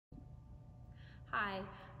Hi,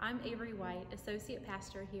 I'm Avery White, Associate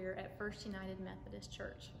Pastor here at First United Methodist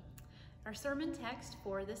Church. Our sermon text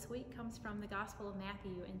for this week comes from the Gospel of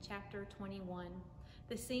Matthew in chapter 21.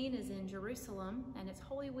 The scene is in Jerusalem, and it's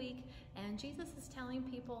Holy Week, and Jesus is telling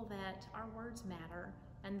people that our words matter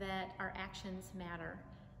and that our actions matter,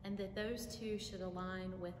 and that those two should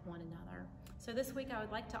align with one another. So this week I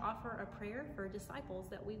would like to offer a prayer for disciples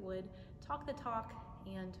that we would talk the talk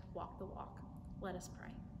and walk the walk. Let us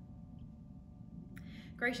pray.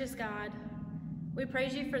 Gracious God, we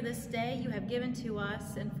praise you for this day you have given to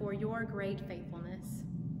us and for your great faithfulness.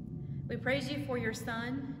 We praise you for your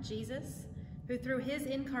Son, Jesus, who through his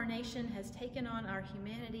incarnation has taken on our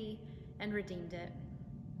humanity and redeemed it.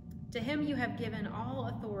 To him you have given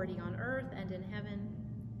all authority on earth and in heaven.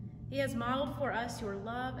 He has modeled for us your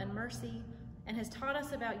love and mercy and has taught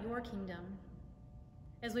us about your kingdom.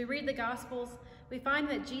 As we read the Gospels, we find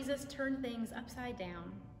that Jesus turned things upside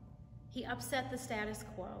down. He upset the status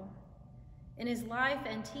quo. In his life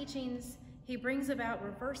and teachings, he brings about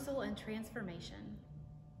reversal and transformation.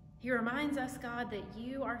 He reminds us, God, that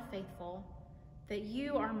you are faithful, that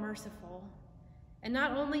you are merciful, and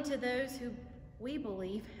not only to those who we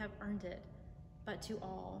believe have earned it, but to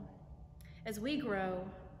all. As we grow,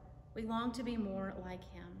 we long to be more like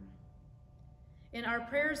him. In our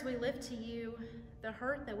prayers, we lift to you the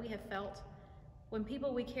hurt that we have felt when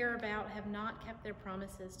people we care about have not kept their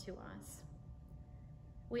promises to us.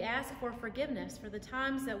 We ask for forgiveness for the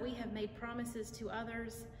times that we have made promises to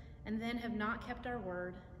others and then have not kept our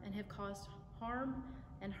word and have caused harm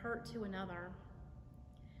and hurt to another.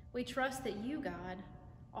 We trust that you, God,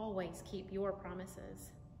 always keep your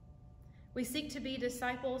promises. We seek to be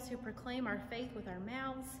disciples who proclaim our faith with our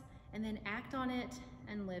mouths and then act on it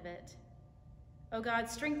and live it. Oh God,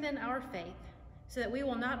 strengthen our faith so that we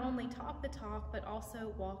will not only talk the talk, but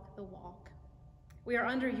also walk the walk. We are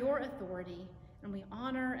under your authority, and we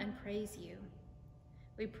honor and praise you.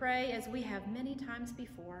 We pray, as we have many times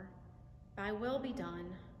before, thy will be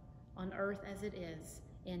done on earth as it is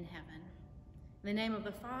in heaven. In the name of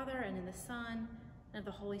the Father, and in the Son, and of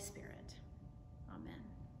the Holy Spirit. Amen.